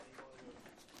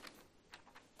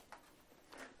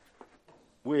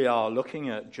We are looking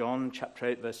at John chapter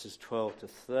 8, verses 12 to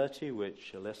 30,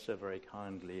 which Alyssa very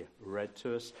kindly read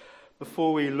to us.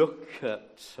 Before we look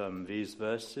at these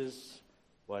verses,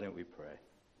 why don't we pray?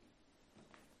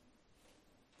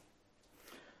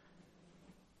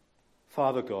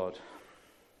 Father God,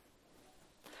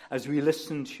 as we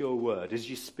listen to your word, as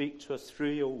you speak to us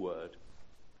through your word,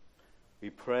 we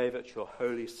pray that your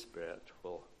Holy Spirit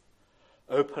will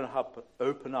open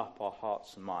up our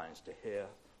hearts and minds to hear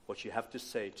what you have to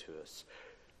say to us.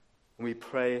 And we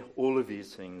pray all of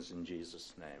these things in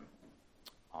Jesus' name.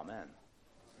 Amen.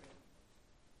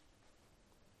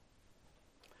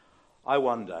 I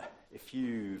wonder if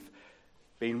you've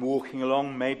been walking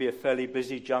along maybe a fairly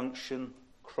busy junction,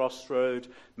 crossroad,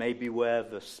 maybe where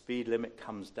the speed limit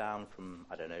comes down from,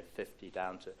 50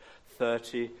 down to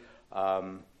 30.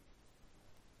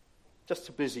 Just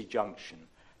a busy junction.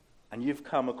 And you've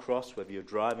come across, whether you're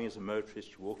driving as a motorist,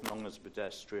 you're walking along as a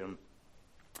pedestrian,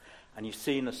 and you've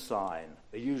seen a sign,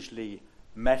 a usually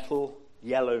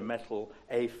yellow metal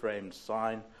A-framed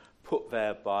sign put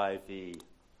there by the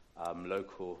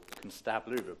local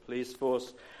constabulary, the police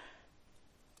force,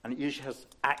 and it usually has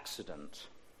accident,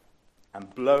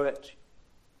 and below it,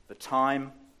 the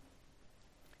time,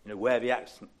 where the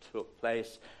accident took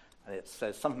place, and it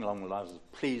says something along the lines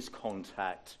of, please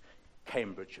contact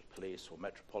Cambridgeshire Police or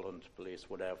Metropolitan Police,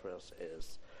 whatever else it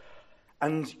is.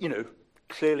 And,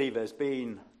 clearly there's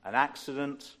been an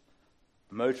accident,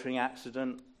 a motoring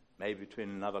accident, maybe between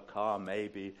another car,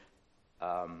 maybe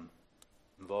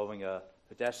involving a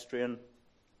pedestrian.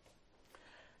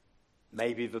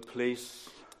 Maybe the police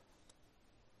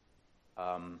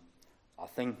are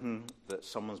thinking that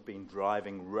someone's been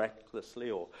driving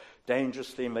recklessly or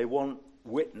dangerously, and they want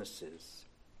witnesses.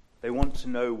 They want to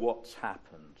know what's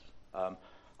happened. I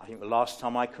think the last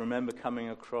time I can remember coming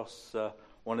across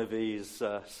one of these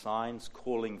signs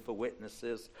calling for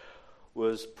witnesses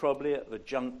was probably at the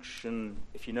junction,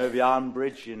 if you know the Iron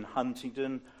Bridge in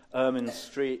Huntingdon, Ermine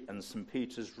Street and St.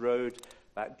 Peter's Road,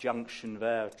 that junction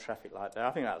there, traffic light there.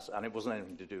 I think and it wasn't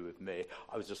anything to do with me.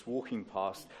 I was just walking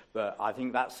past, but I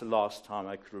think that's the last time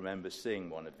I could remember seeing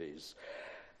one of these.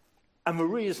 And the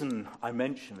reason I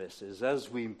mention this is as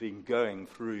we've been going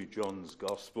through John's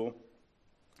Gospel,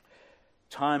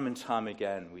 time and time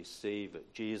again, we see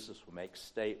that Jesus will make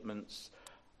statements,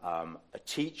 a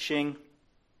teaching,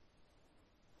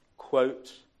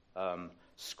 quote,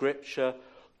 scripture,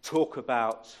 talk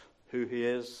about who he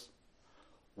is,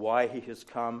 why he has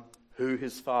come, who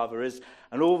his Father is.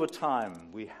 And all the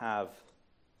time we have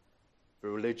the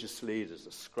religious leaders,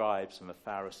 the scribes and the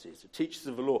Pharisees, the teachers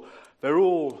of the law. They're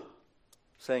all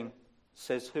saying,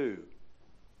 says who?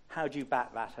 How do you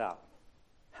back that up?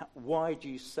 Why do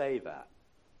you say that?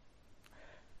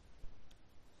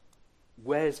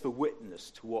 Where's the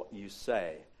witness to what you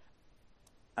say?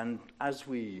 And as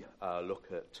we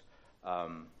look at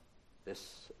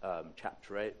this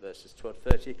chapter 8, verses 12 to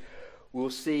 30, we'll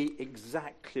see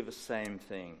exactly the same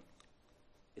thing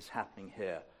is happening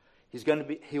here.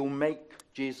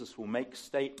 Jesus will make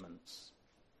statements,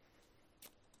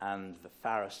 and the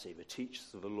Pharisee, the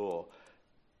teachers of the law,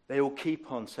 they will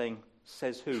keep on saying,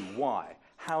 says who, why?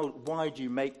 Why do you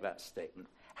make that statement?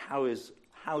 How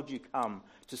do you come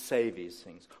to say these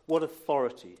things? What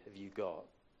authority have you got?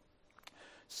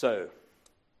 So,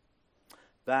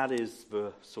 that is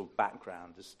the sort of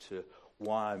background as to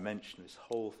why I mentioned this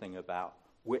whole thing about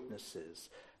witnesses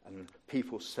and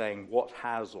people saying what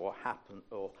has or happened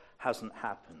or hasn't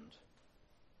happened.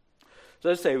 So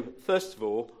let's say, first of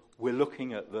all, we're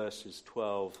looking at verses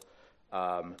 12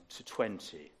 to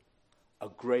 20, a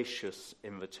gracious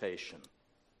invitation.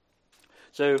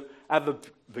 So at the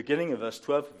beginning of verse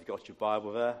 12, if you've got your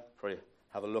Bible there, probably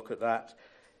have a look at that.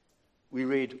 We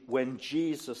read, when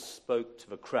Jesus spoke to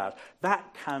the crowd.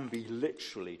 That can be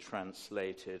literally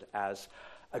translated as,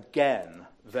 again,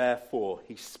 therefore,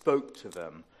 he spoke to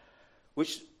them,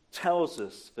 which tells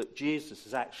us that Jesus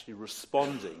is actually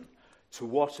responding to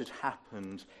what had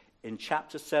happened in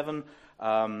chapter 7,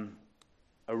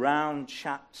 around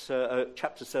chapter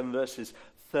 7, verses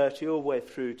 30 all the way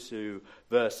through to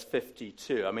verse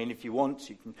 52. I mean, if you want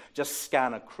to, you can just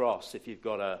scan across if you've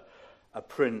got a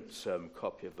print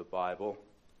copy of the Bible.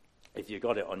 If you've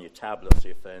got it on your tablets or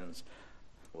your phones,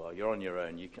 well, you're on your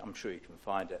own. I'm sure you can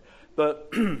find it. But,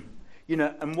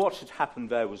 and what had happened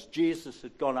there was Jesus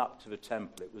had gone up to the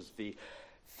temple. It was the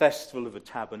Festival of the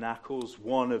Tabernacles,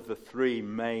 one of the three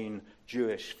main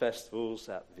Jewish festivals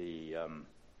at the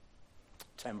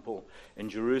temple in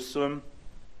Jerusalem.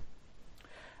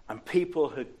 And people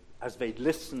had, as they'd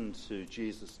listened to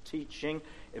Jesus' teaching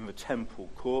in the temple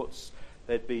courts,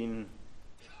 they'd been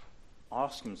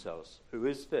asking themselves, who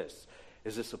is this?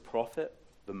 Is this a prophet,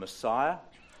 the Messiah?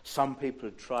 Some people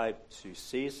had tried to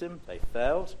seize him. They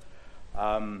failed.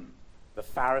 The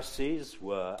Pharisees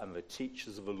and the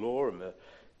teachers of the law and the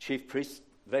chief priests,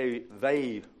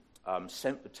 they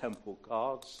sent the temple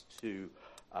guards to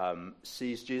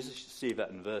seize Jesus. You see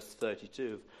that in verse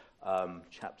 32 of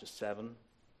chapter 7.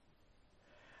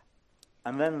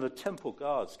 And then the temple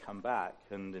guards come back,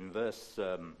 and in verse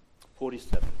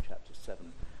 47 of chapter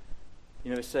 7,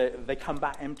 they come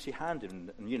back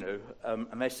empty-handed,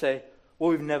 and they say, well,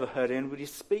 we've never heard anybody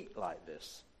speak like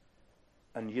this.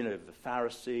 And, the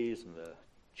Pharisees and the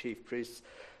chief priests,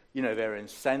 they're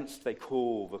incensed. They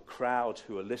call the crowd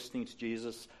who are listening to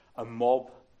Jesus a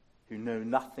mob who know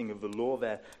nothing of the law.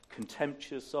 They're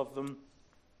contemptuous of them.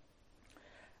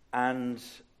 And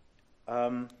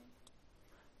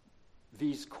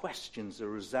these questions are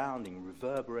resounding,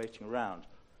 reverberating around.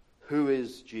 Who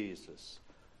is Jesus?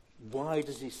 Why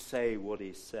does he say what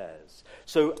he says?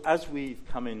 So as we've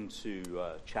come into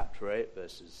chapter 8,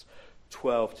 verses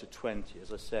 12 to 20,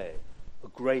 as I say, a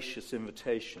gracious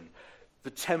invitation. The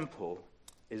temple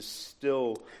is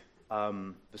still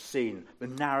the scene. The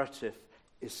narrative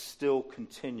is still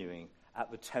continuing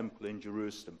at the temple in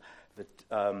Jerusalem.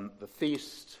 The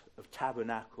Feast of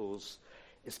Tabernacles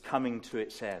is coming to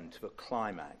its end, to a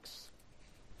climax.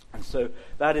 And so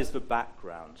that is the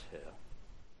background here.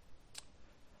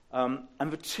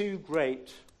 And the two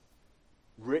great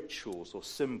rituals or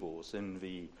symbols in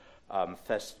the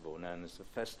festival, known as the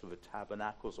Festival of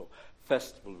Tabernacles or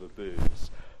Festival of the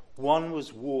Booths, one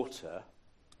was water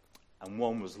and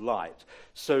one was light.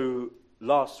 So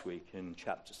last week in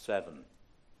chapter 7,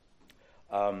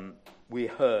 we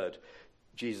heard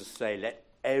Jesus say, let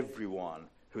everyone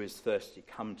who is thirsty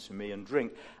come to me and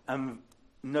drink. And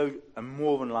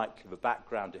more than likely the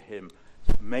background to him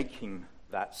making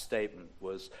that statement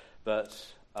was that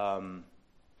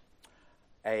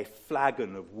a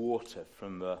flagon of water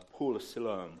from the Pool of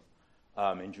Siloam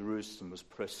in Jerusalem was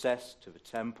processed to the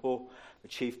temple. The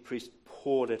chief priest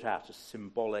poured it out, a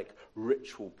symbolic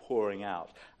ritual pouring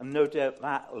out. And no doubt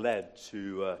that led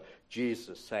to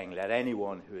Jesus saying, let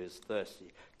anyone who is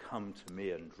thirsty come to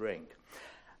me and drink.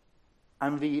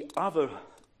 And the other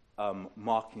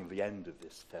marking of the end of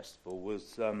this festival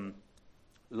was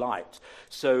light.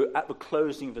 So at the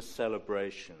closing of the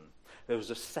celebration, there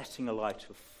was a setting alight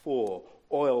of 4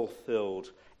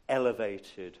 oil-filled,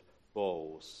 elevated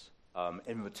bowls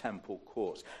in the temple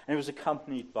courts. And it was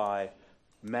accompanied by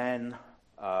men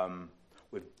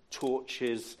with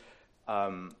torches,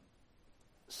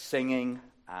 singing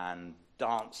and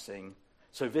dancing.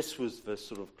 So this was the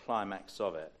sort of climax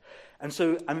of it. And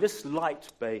this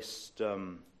light-based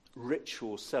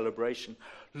ritual celebration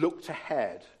looked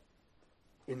ahead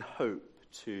in hope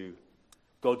to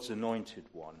God's anointed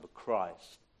one, the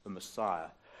Christ, the Messiah,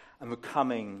 and the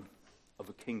coming of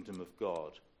the kingdom of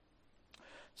God.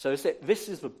 So this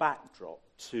is the backdrop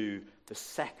to the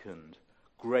second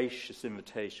gracious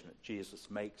invitation that Jesus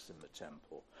makes in the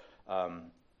temple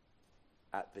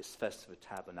at this Festival of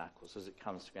Tabernacles as it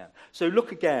comes to an end. So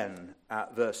look again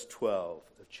at verse 12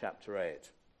 of chapter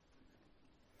 8.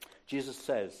 Jesus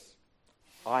says,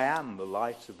 I am the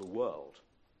light of the world.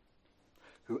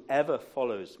 Whoever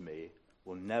follows me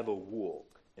will never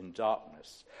walk in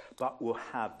darkness, but will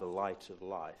have the light of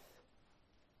life.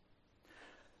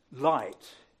 Light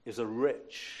is a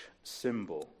rich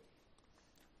symbol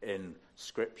in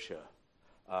Scripture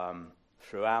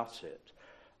throughout it.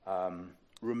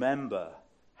 Remember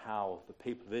how the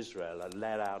people of Israel are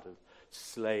led out of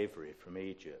slavery from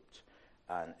Egypt,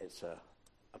 and it's a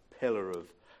pillar of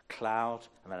cloud,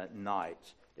 and then at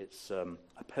night it's a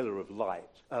pillar of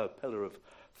light, a pillar of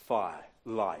fire,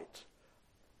 light.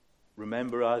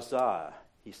 Remember Isaiah,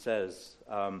 he says,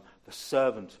 the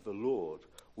servant of the Lord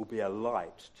will be a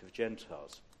light to the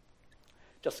Gentiles.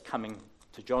 Just coming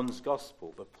to John's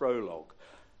Gospel, the prologue,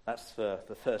 that's the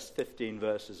first 15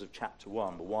 verses of chapter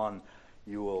 1, the one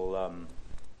you will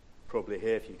probably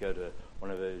hear if you go to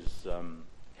one of those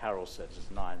carol sets.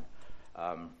 There's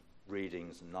 9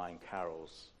 readings and 9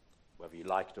 carols. Whether you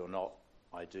like it or not,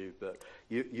 I do, but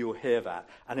you'll hear that.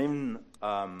 And in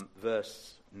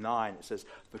verse 9 it says,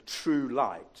 the true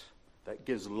light that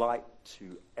gives light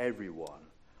to everyone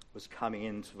was coming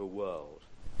into the world.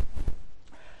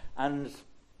 And it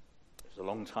was a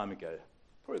long time ago,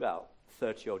 probably about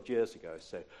 30-odd years ago.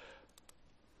 So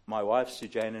my wife, Sue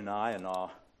Jane, and I,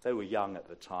 they were young at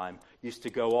the time, used to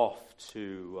go off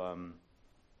to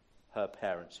her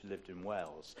parents who lived in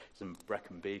Wales, in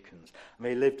Brecon Beacons. And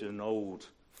they lived in an old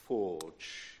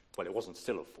forge. Well, it wasn't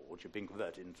still a forge, it had been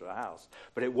converted into a house.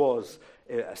 But it was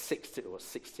a 16th,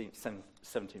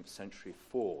 17th century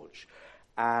forge.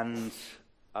 And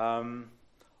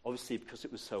obviously, because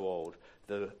it was so old,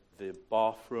 the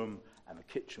bathroom and the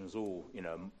kitchen was all,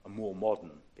 a more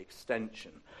modern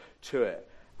extension to it.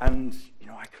 And,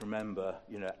 I can remember,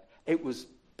 it was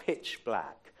pitch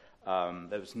black.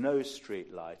 There was no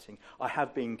street lighting. I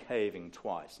have been caving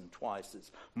twice, and twice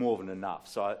is more than enough.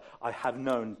 So I have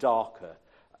known darker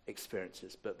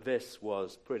experiences, but this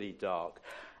was pretty dark.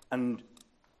 And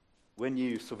when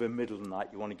you sort of in the middle of the night,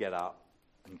 you want to get up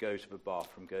and go to the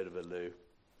bathroom, go to the loo.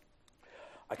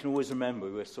 I can always remember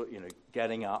we were sort of,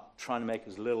 getting up, trying to make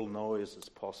as little noise as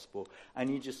possible, and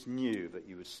you just knew that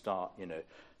you would start,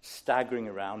 staggering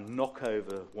around, knock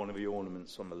over one of the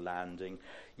ornaments on the landing.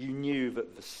 You knew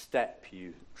that the step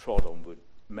you trod on would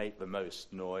make the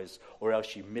most noise, or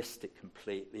else you missed it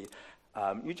completely.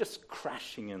 You're just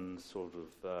crashing and sort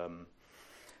of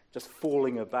just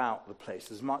falling about the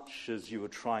place as much as you were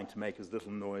trying to make as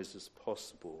little noise as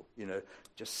possible,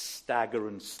 just stagger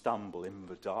and stumble in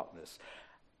the darkness.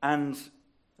 And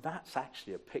that's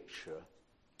actually a picture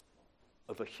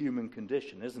of a human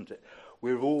condition, isn't it?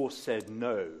 We've all said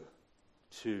no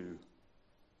to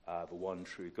the one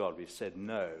true God. We've said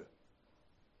no.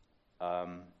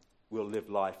 We'll live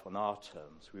life on our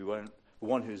terms. We won't. The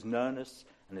one who's known us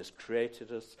and has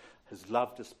created us, has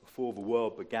loved us before the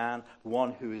world began, the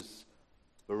one who is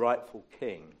the rightful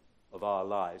king of our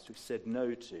lives, we've said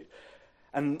no to.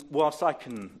 And whilst I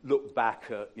can look back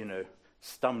at,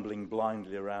 stumbling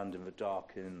blindly around in the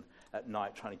dark at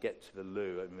night trying to get to the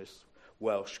loo in this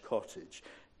Welsh cottage,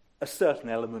 a certain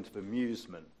element of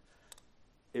amusement,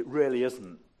 it really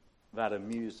isn't that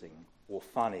amusing or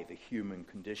funny, the human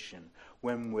condition,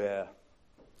 when we're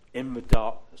in the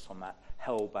darkness on that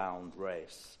hell-bound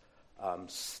race,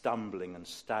 stumbling and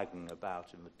staggering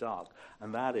about in the dark.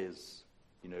 And that is,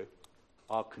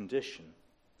 our condition.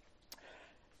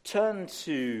 Turn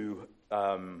to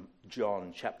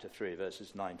John chapter 3,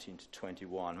 verses 19 to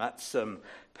 21. That's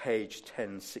page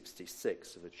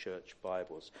 1066 of the church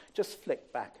Bibles. Just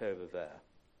flick back over there.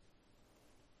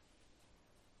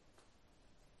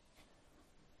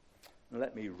 And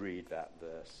let me read that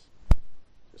verse.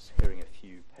 Just hearing a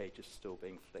few pages still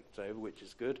being flicked over, which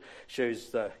is good.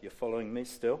 Shows that you're following me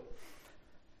still.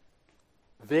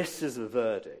 This is the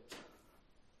verdict.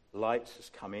 Light has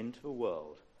come into the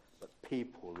world, but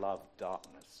people love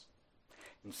darkness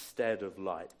instead of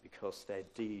light because their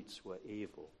deeds were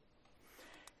evil.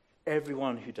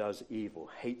 Everyone who does evil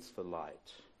hates the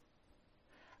light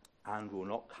and will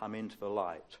not come into the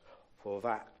light for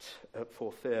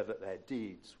fear that their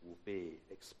deeds will be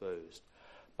exposed.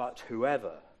 But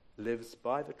whoever lives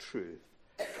by the truth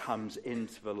comes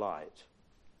into the light.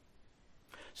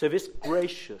 So this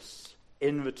gracious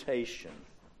invitation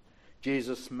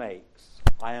Jesus makes,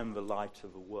 I am the light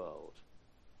of the world.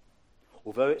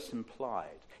 Although it's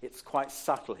implied, it's quite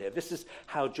subtle here. This is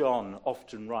how John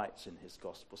often writes in his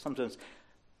gospel. Sometimes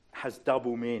has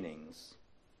double meanings.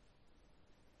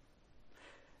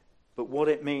 But what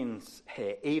it means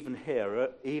here, even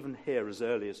here as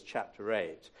early as chapter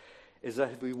 8, is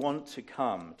that if we want to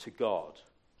come to God,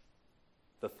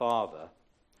 the Father,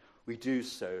 we do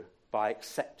so by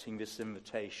accepting this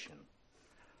invitation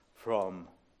from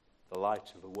the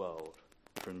light of the world,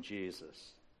 from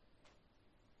Jesus.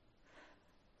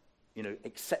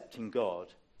 Accepting God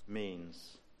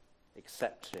means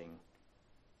accepting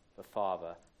the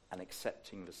Father and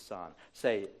accepting the Son.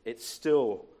 It's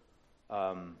still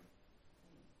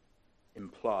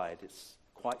implied, it's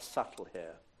quite subtle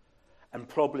here. And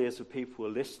probably as the people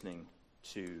were listening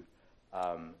to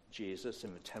Jesus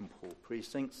in the temple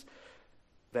precincts,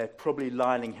 they're probably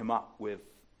lining him up with,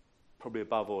 probably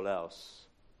above all else,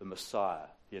 the Messiah,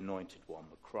 the anointed one,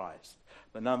 the Christ.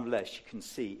 But nonetheless, you can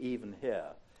see even here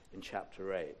in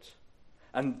chapter 8.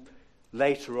 And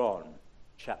later on,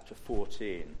 chapter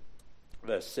 14,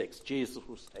 verse 6, Jesus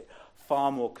will say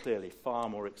far more clearly, far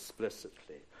more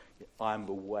explicitly, I am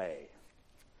the way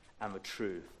and the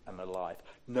truth and the life.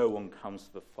 No one comes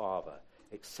to the Father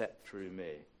except through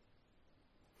me.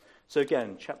 So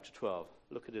again, chapter 12,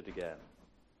 look at it again.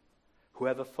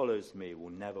 Whoever follows me will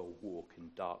never walk in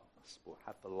darkness, will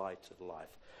have the light of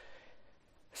life.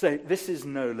 So this is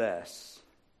no less,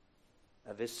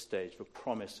 at this stage, the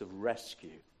promise of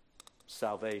rescue,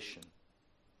 salvation,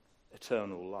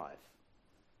 eternal life.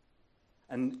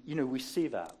 And, we see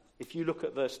that. If you look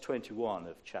at verse 21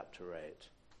 of chapter 8,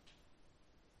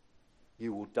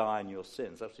 you will die in your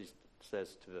sins. That's what he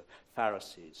says to the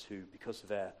Pharisees, who, because of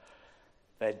their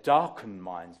darkened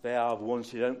minds, they are the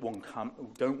ones who don't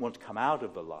want to come out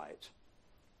of the light.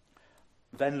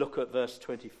 Then look at verse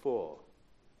 24.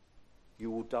 You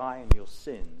will die in your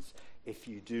sins if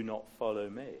you do not follow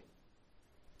me.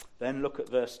 Then look at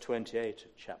verse 28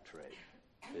 of chapter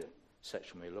 8, the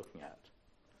section we're looking at.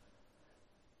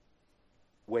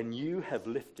 When you have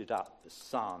lifted up the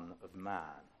Son of Man.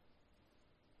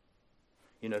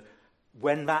 You know,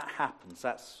 when that happens,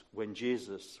 that's when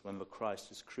the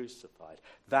Christ is crucified.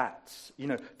 That's,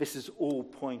 this is all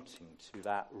pointing to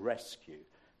that rescue,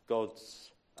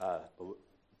 God's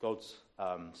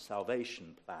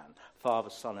salvation plan. Father,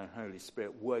 Son, and Holy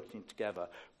Spirit working together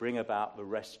bring about the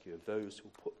rescue of those who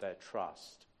put their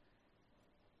trust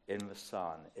in the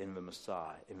Son, in the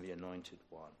Messiah, in the Anointed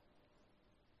One.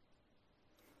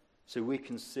 So we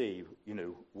can see,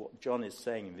 what John is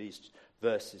saying in these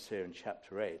verses here in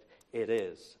chapter 8. It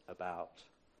is about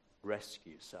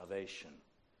rescue, salvation.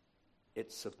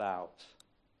 It's about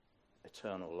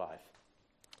eternal life.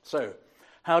 So,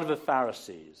 how do the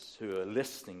Pharisees who are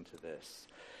listening to this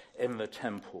in the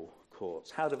temple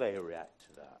courts, how do they react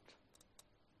to that?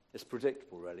 It's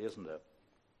predictable, really, isn't it?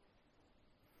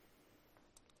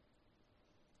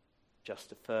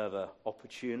 Just a further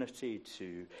opportunity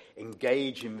to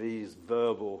engage in these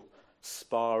verbal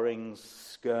sparrings,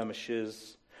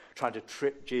 skirmishes, trying to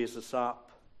trip Jesus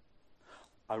up.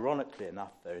 Ironically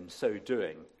enough, though, in so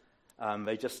doing,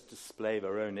 they just display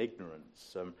their own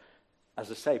ignorance. As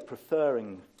I say,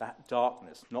 preferring that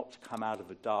darkness not to come out of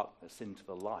the darkness into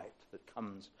the light that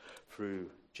comes through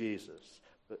Jesus,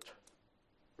 but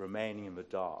remaining in the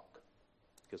dark.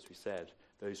 Because we said,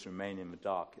 those who remain in the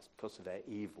dark, it's because of their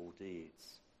evil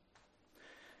deeds.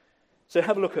 So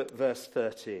have a look at verse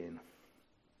 13.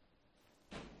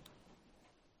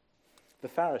 The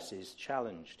Pharisees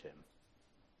challenged him.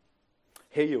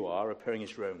 Here you are, appearing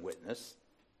as your own witness.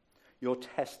 Your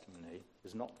testimony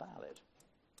is not valid.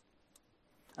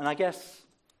 And I guess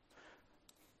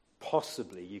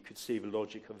possibly you could see the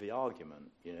logic of the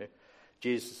argument.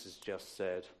 Jesus has just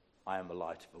said, I am the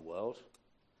light of the world.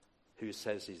 Who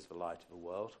says he's the light of the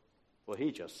world? Well,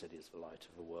 he just said he's the light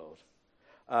of the world.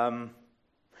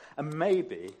 And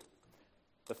maybe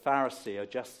the Pharisees are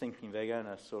just thinking they're going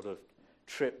to sort of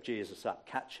trip Jesus up,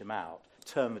 catch him out,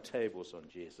 turn the tables on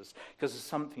Jesus, because it's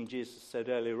something Jesus said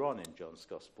earlier on in John's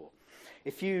Gospel.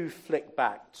 If you flick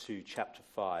back to chapter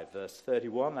 5, verse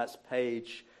 31, that's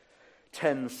page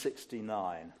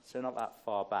 1069, so not that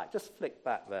far back. Just flick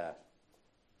back there.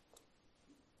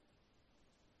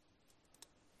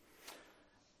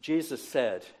 Jesus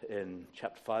said in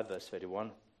chapter 5, verse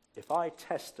 31, if I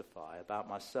testify about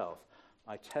myself,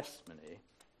 my testimony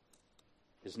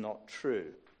is not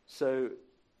true. So,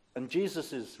 and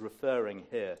Jesus is referring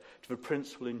here to the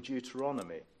principle in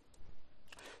Deuteronomy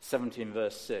 17,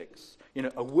 verse 6.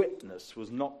 A witness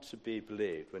was not to be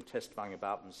believed when testifying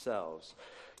about themselves.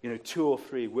 2 or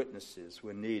 3 witnesses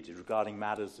were needed regarding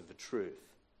matters of the truth.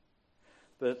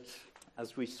 But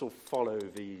as we sort of follow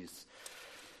these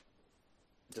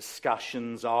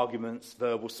discussions, arguments,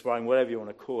 verbal sparring, whatever you want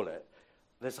to call it,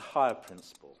 there's a higher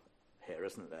principle here,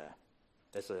 isn't there?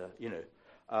 There's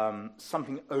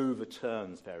something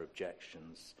overturns their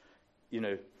objections.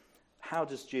 How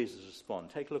does Jesus respond?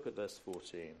 Take a look at verse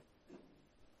 14.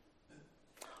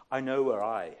 I know where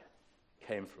I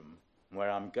came from and where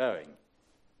I'm going.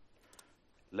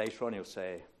 Later on he'll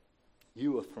say,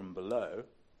 you are from below,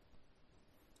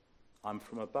 I'm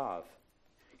from above.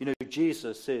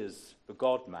 Jesus is the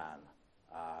God-man,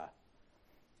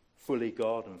 fully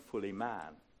God and fully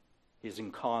man. He's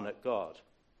incarnate God.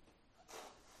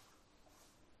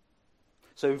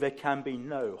 So there can be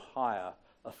no higher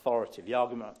authority. The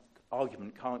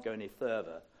argument can't go any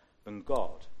further than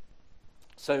God.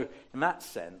 So in that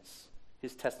sense,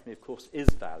 his testimony, of course, is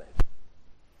valid.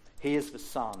 He is the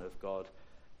Son of God,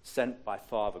 sent by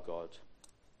Father God.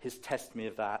 His testimony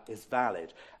of that is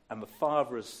valid. And the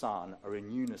Father and Son are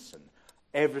in unison.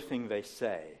 Everything they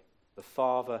say, the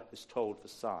Father has told the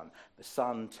Son. The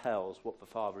Son tells what the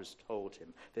Father has told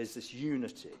him. There's this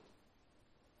unity.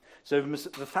 So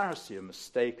the Pharisees are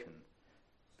mistaken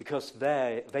because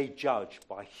they judge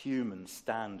by human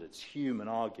standards, human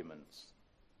arguments.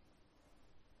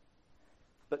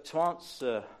 But to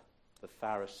answer the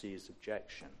Pharisees'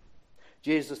 objection,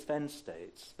 Jesus then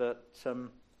states that,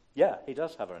 he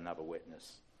does have another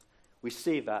witness. We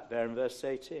see that there in verse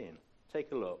 18.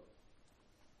 Take a look.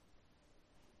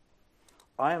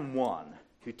 I am one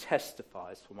who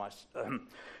testifies for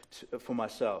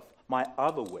myself. My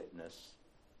other witness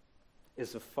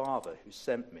is the Father who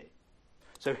sent me.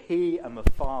 So he and the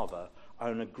Father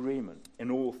are in agreement in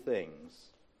all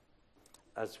things,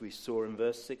 as we saw in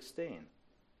verse 16.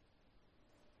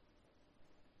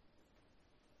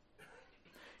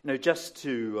 Just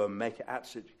to make it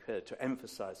absolutely clear, to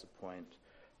emphasize the point,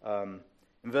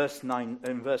 In verse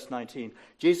 19,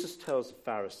 Jesus tells the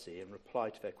Pharisee, in reply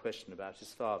to their question about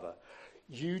his father,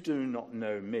 "You do not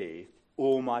know me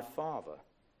or my Father.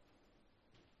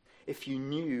 If you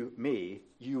knew me,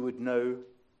 you would know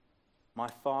my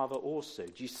Father also."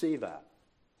 Do you see that?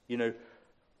 You know,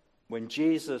 when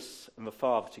Jesus and the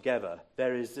Father are together,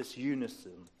 there is this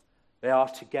unison. They are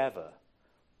together.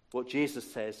 What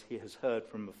Jesus says he has heard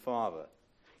from the Father.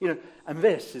 You know, and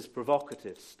this is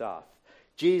provocative stuff.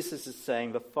 Jesus is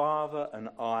saying the Father and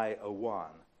I are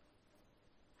one.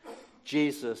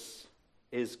 Jesus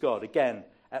is God. Again,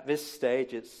 at this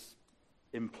stage it's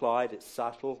implied, it's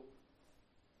subtle.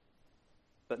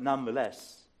 But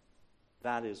nonetheless,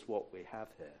 that is what we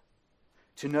have here.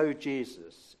 To know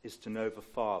Jesus is to know the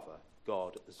Father,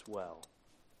 God, as well.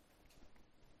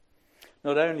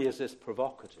 Not only is this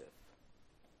provocative,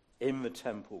 in the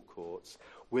temple courts,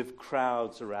 with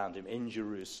crowds around him in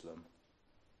Jerusalem,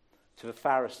 to the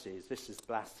Pharisees, this is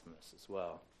blasphemous as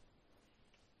well.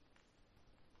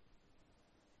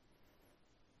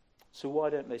 So why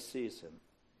don't they seize him?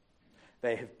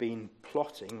 They have been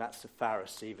plotting, that's the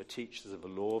Pharisee, the teachers of the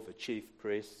law, the chief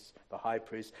priests, the high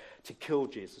priests, to kill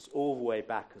Jesus all the way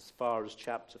back as far as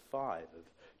chapter 5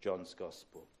 of John's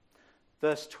Gospel.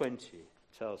 Verse 20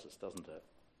 tells us, doesn't it?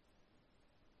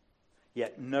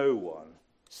 Yet no one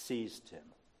seized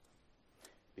him,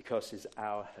 because his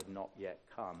hour had not yet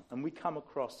come. And we come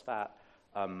across that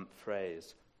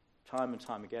phrase time and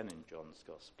time again in John's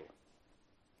Gospel.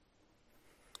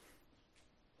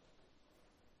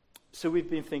 So we've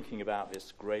been thinking about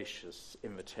this gracious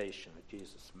invitation that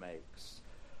Jesus makes,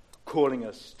 calling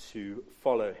us to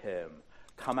follow him,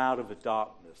 come out of the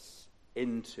darkness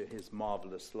into his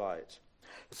marvelous light.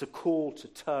 It's a call to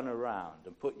turn around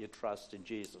and put your trust in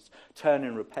Jesus, turn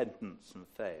in repentance and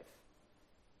faith.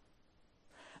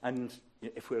 And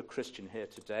if we're a Christian here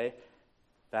today,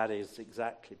 that is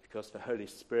exactly because the Holy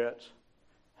Spirit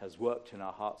has worked in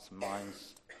our hearts and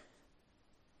minds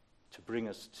to bring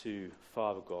us to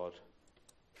Father God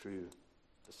through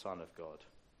the Son of God,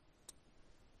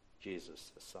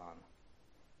 Jesus the Son.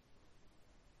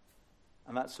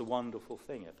 And that's a wonderful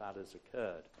thing if that has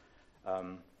occurred.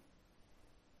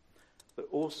 But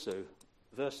also,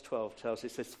 verse 12 tells us,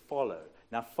 it says follow.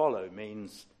 Now follow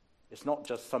means it's not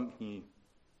just something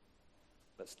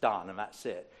that's done and that's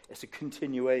it. It's a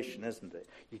continuation, isn't it?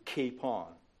 You keep on.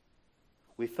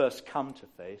 We first come to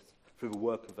faith through the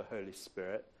work of the Holy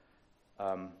Spirit.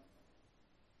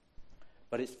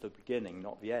 But it's the beginning,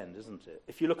 not the end, isn't it?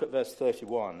 If you look at verse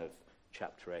 31 of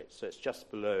chapter 8, so it's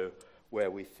just below where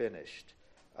we finished,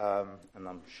 and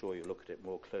I'm sure you'll look at it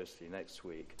more closely next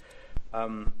week.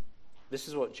 This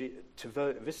is what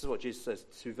Jesus says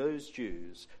to those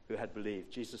Jews who had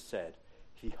believed. Jesus said,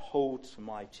 "He holds to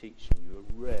my teaching. You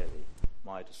are really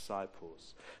my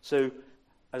disciples." So,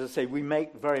 as I say, we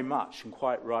make very much, and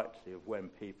quite rightly, of when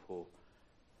people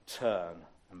turn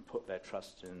and put their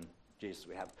trust in Jesus.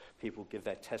 We have people give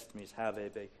their testimonies how they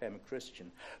became a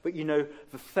Christian. But you know,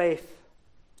 the faith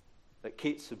that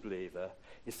keeps a believer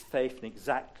is faith in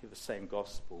exactly the same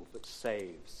gospel that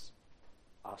saves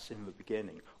us in the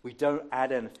beginning. We don't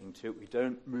add anything to it. We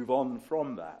don't move on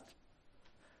from that.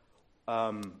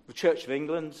 The Church of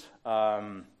England,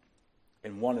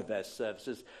 in one of their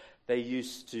services, they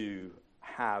used to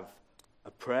have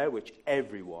a prayer which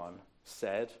everyone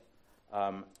said,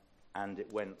 and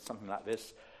it went something like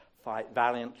this: "Fight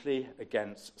valiantly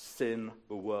against sin,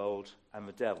 the world, and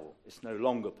the devil." It's no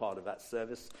longer part of that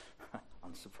service,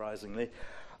 unsurprisingly.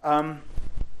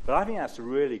 But I think that's a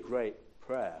really great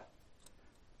prayer.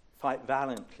 Fight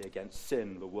valiantly against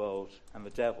sin, the world, and the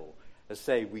devil. As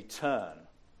say, we turn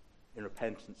in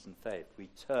repentance and faith. We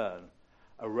turn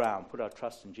around, put our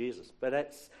trust in Jesus.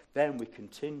 But then we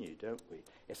continue, don't we?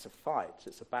 It's a fight.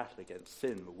 It's a battle against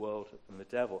sin, the world, and the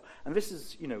devil. And this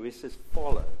is, it says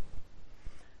follow.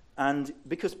 And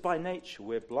because by nature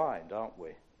we're blind, aren't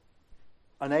we?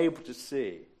 Unable to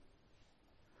see.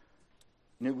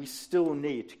 We still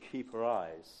need to keep our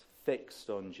eyes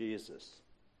fixed on Jesus.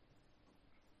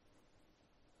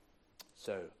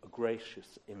 So, a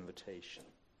gracious invitation.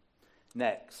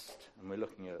 Next, and we're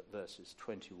looking at verses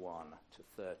 21 to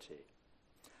 30,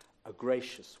 a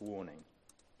gracious warning.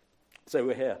 So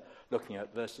we're here looking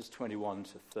at verses 21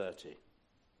 to 30.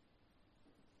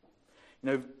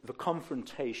 The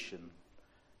confrontation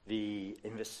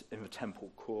in the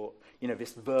temple court,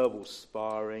 this verbal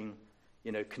sparring,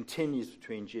 continues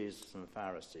between Jesus and the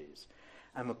Pharisees.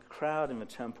 And the crowd in the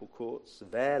temple courts,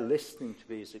 they're listening to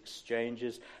these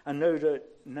exchanges and no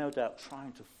doubt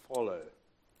trying to follow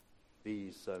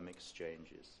these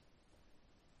exchanges.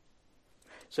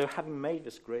 So having made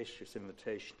this gracious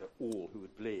invitation to all who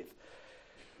would believe,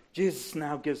 Jesus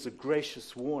now gives a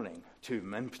gracious warning to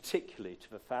them, and particularly to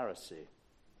the Pharisee.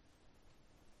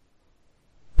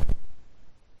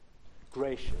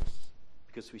 Gracious,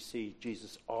 because we see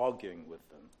Jesus arguing with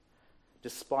them,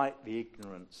 despite the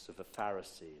ignorance of the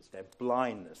Pharisees, their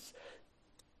blindness,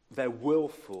 their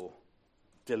willful,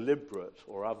 deliberate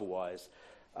or otherwise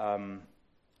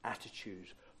attitude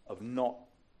of not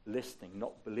listening,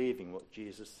 not believing what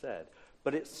Jesus said.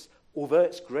 But although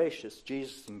it's gracious,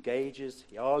 Jesus engages,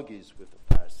 he argues with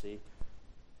the Pharisee.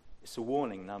 It's a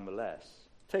warning nonetheless.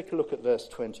 Take a look at verse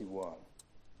 21.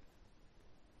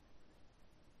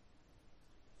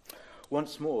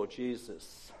 Once more,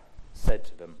 Jesus said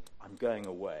to them, I'm going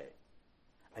away,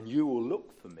 and you will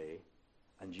look for me,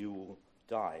 and you will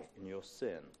die in your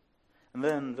sin. And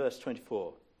then verse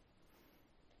 24,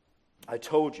 I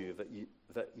told you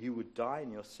that you would die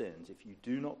in your sins if you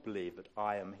do not believe that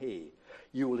I am he.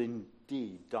 You will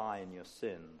indeed die in your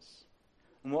sins.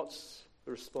 And what's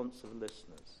the response of the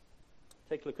listeners?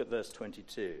 Take a look at verse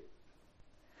 22.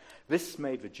 This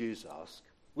made the Jews ask,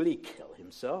 will he kill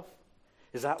himself?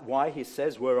 Is that why he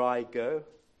says, where I go,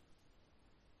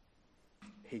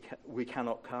 we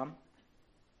cannot come?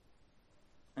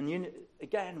 And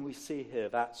again, we see here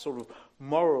that sort of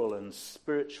moral and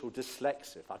spiritual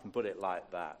dyslexia, if I can put it like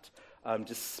that,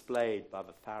 displayed by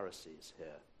the Pharisees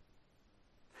here.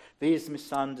 These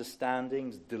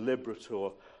misunderstandings, deliberate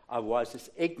or otherwise, this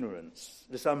ignorance,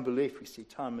 this unbelief we see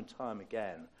time and time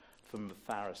again from the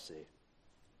Pharisee.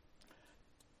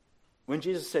 When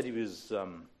Jesus said he was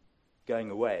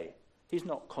going away, he's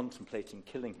not contemplating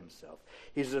killing himself.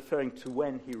 He's referring to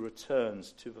when he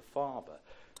returns to the Father.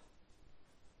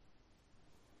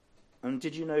 And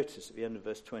did you notice at the end of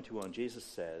verse 21, Jesus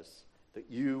says that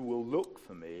you will look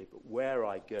for me, but where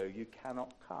I go, you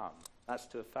cannot come. That's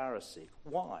to a Pharisee.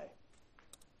 Why?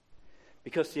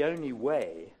 Because the only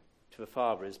way to the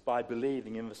Father is by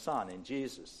believing in the Son, in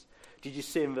Jesus. Did you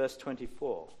see in verse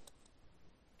 24?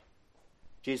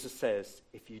 Jesus says,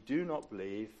 if you do not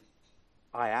believe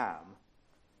I am,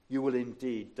 you will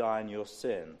indeed die in your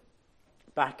sin.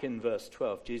 Back in verse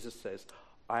 12, Jesus says,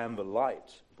 I am the light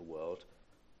of the world.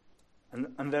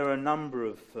 And there are a number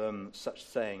of such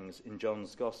sayings in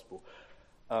John's Gospel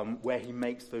where he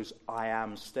makes those I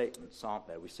am statements, aren't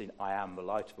there? We've seen I am the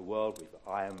light of the world,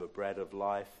 I am the bread of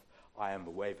life, I am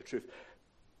the way, the truth.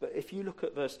 But if you look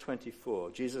at verse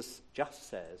 24, Jesus just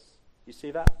says, you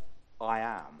see that? I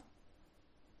am.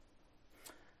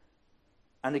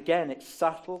 And again, it's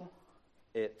subtle,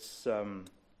 it's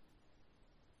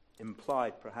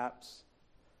implied perhaps,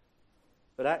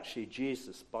 but actually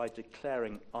Jesus, by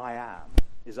declaring I am,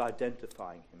 is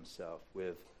identifying himself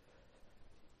with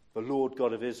the Lord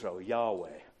God of Israel,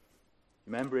 Yahweh.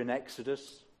 Remember in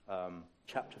Exodus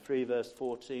chapter 3, verse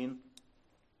 14,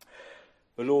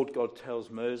 the Lord God tells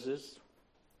Moses,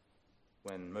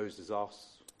 when Moses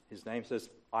asks his name, says,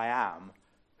 I am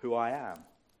who I am.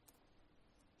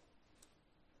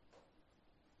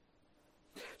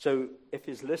 So if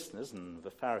his listeners, and the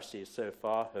Pharisees so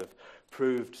far, have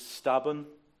proved stubborn,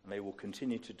 and they will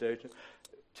continue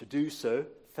to do so,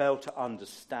 fail to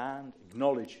understand,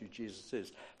 acknowledge who Jesus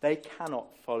is, they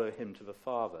cannot follow him to the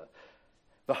Father.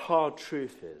 The hard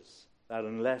truth is that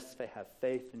unless they have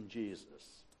faith in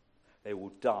Jesus, they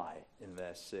will die in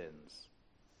their sins.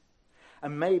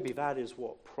 And maybe that is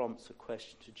what prompts a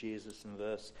question to Jesus in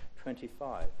verse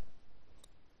 25. Do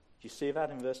you see that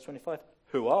in verse 25?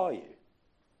 Who are you?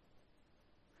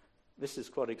 This is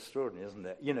quite extraordinary, isn't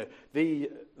it? You know, the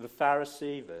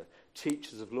Pharisee, the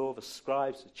teachers of law, the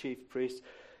scribes, the chief priests,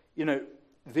 you know,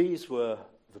 these were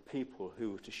the people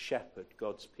who were to shepherd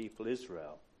God's people,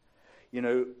 Israel. You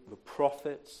know, the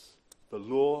prophets, the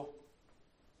law,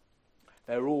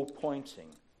 they're all pointing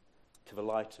to the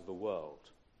light of the world,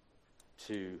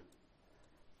 to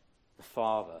the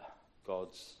Father,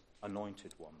 God's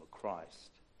anointed one, the Christ.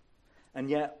 And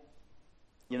yet,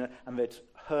 you know, and they'd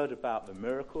heard about the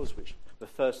miracles, which the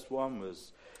first one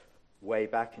was way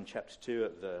back in chapter 2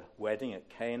 at the wedding at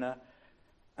Cana.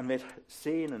 And they'd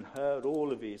seen and heard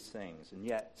all of these things, and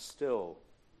yet still,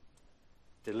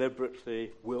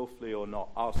 deliberately, willfully or not,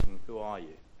 asking, who are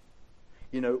you?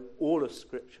 You know, all of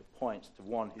Scripture points to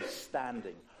one who's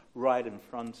standing right in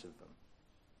front of them.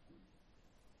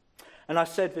 And I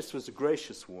said this was a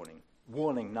gracious warning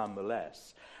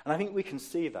nonetheless. And I think we can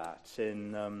see that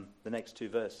in the next two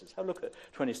verses. Have a look at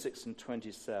 26 and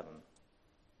 27.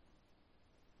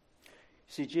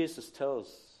 See, Jesus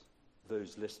tells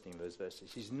those listening those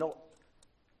verses, he's not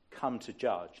come to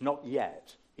judge, not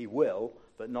yet. He will,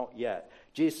 but not yet.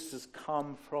 Jesus has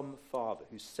come from the Father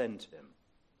who sent him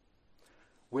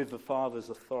with the Father's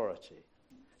authority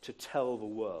to tell the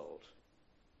world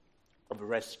of a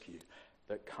rescue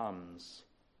that comes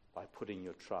by putting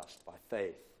your trust, by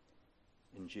faith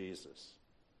in Jesus.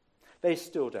 They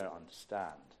still don't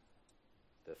understand,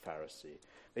 the Pharisee.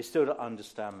 They still don't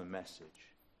understand the message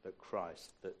that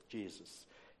Christ, that Jesus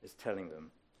is telling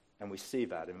them. And we see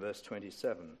that in verse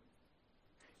 27.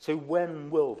 So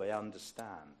when will they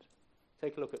understand?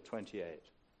 Take a look at 28.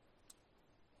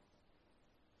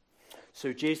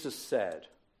 So Jesus said,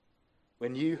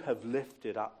 when you have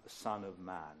lifted up the Son of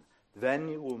Man, then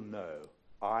you will know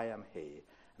I am he,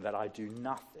 and that I do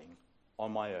nothing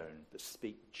on my own, but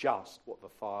speak just what the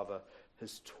Father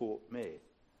has taught me.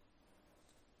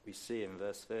 We see in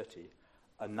verse 30,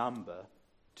 a number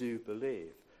do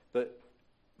believe, but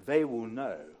they will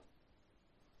know,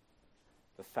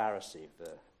 the Pharisee,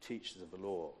 the teachers of the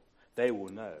law, they will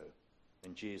know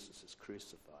when Jesus is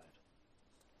crucified.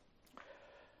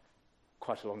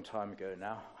 Quite a long time ago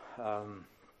now,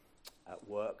 at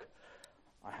work,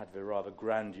 I had the rather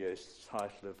grandiose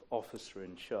title of officer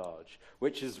in charge,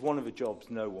 which is one of the jobs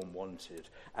no one wanted.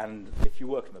 And if you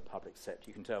work in the public sector,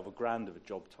 you can tell the grander the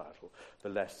job title, the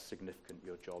less significant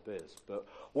your job is. But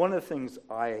one of the things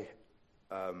I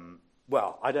don't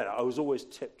know, I was always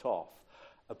tipped off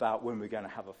about when we were going to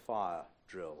have a fire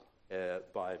drill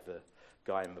by the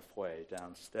guy in the foyer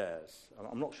downstairs.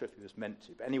 I'm not sure if he was meant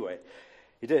to, but anyway,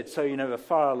 he did. So, the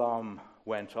fire alarm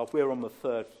went off. We were on the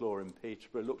third floor in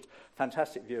Peterborough. It looked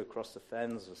fantastic view across the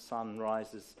fens. The sun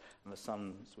rises and the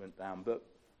sun went down. But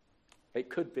it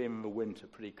could be in the winter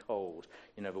pretty cold.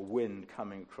 The wind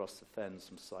coming across the fens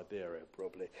from Siberia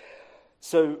probably.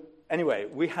 So anyway,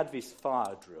 we had these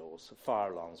fire drills. The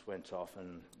fire alarms went off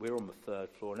and we were on the third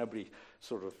floor and everybody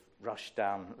sort of rushed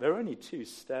down. There were only 2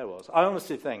 stairwells. I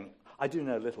honestly think, I do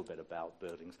know a little bit about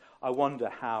buildings. I wonder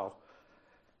how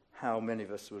many of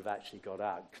us would have actually got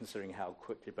out, considering how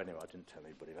quickly, but anyway, I didn't tell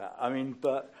anybody that.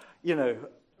 But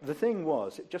the thing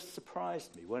was, it just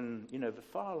surprised me when, the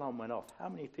fire alarm went off, how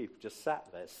many people just sat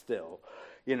there still,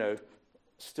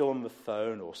 still on the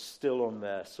phone or still on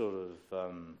their sort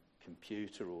of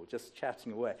computer or just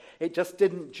chatting away. It just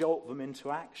didn't jolt them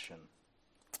into action.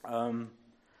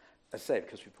 I say it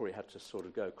because we probably had to sort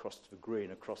of go across to the green,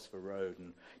 across the road,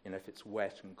 and, if it's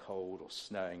wet and cold or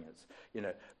snowing,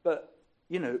 but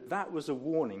that was a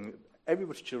warning.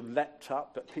 Everybody should have leapt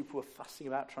up, but people were fussing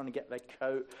about trying to get their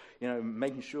coat,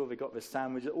 making sure they got their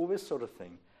sandwich, all this sort of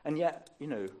thing. And yet,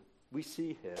 we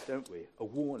see here, don't we, a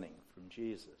warning from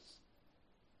Jesus,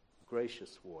 a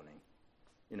gracious warning,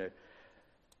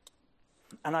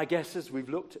 And I guess as we've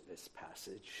looked at this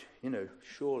passage,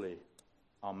 surely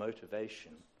our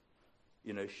motivation,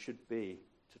 should be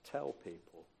to tell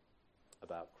people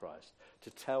about Christ,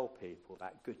 to tell people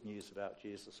that good news about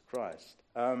Jesus Christ.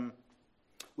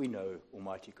 We know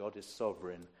Almighty God is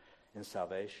sovereign in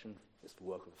salvation. It's the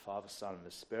work of the Father, Son, and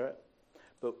the Spirit.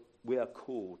 But we are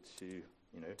called to,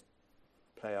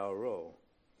 play our role.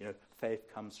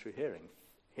 Faith comes through hearing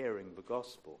the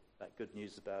gospel, that good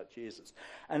news about Jesus.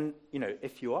 And,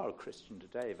 if you are a Christian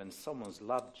today, then someone's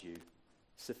loved you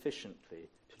sufficiently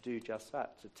to do just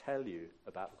that, to tell you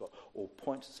about God, or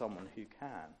point to someone who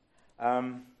can.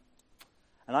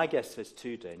 And I guess there's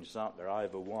 2 dangers, aren't there?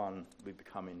 Either one, we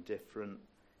become indifferent.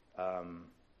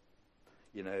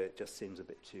 It just seems a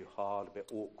bit too hard, a bit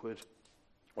awkward.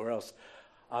 Or else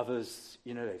others,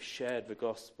 they've shared the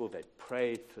gospel, they've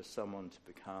prayed for someone to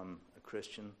become a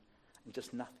Christian, and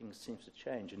just nothing seems to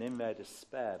change. And in their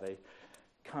despair, they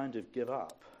kind of give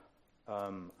up.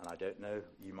 And I don't know,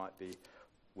 you might be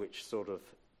which sort of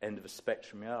end of the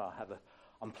spectrum you are. I have an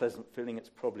unpleasant feeling it's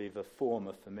probably the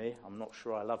former for me. I'm not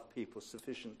sure I love people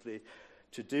sufficiently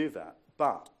to do that.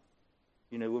 But,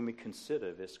 when we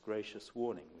consider this gracious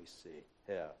warning we see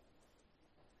here,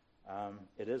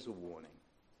 it is a warning.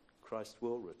 Christ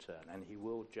will return and he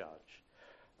will judge.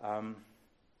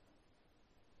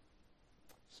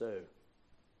 So,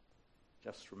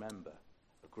 just remember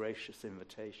a gracious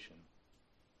invitation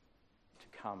to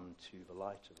come to the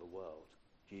light of the world,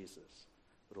 Jesus,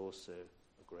 but also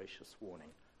a gracious warning.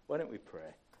 Why don't we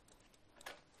pray?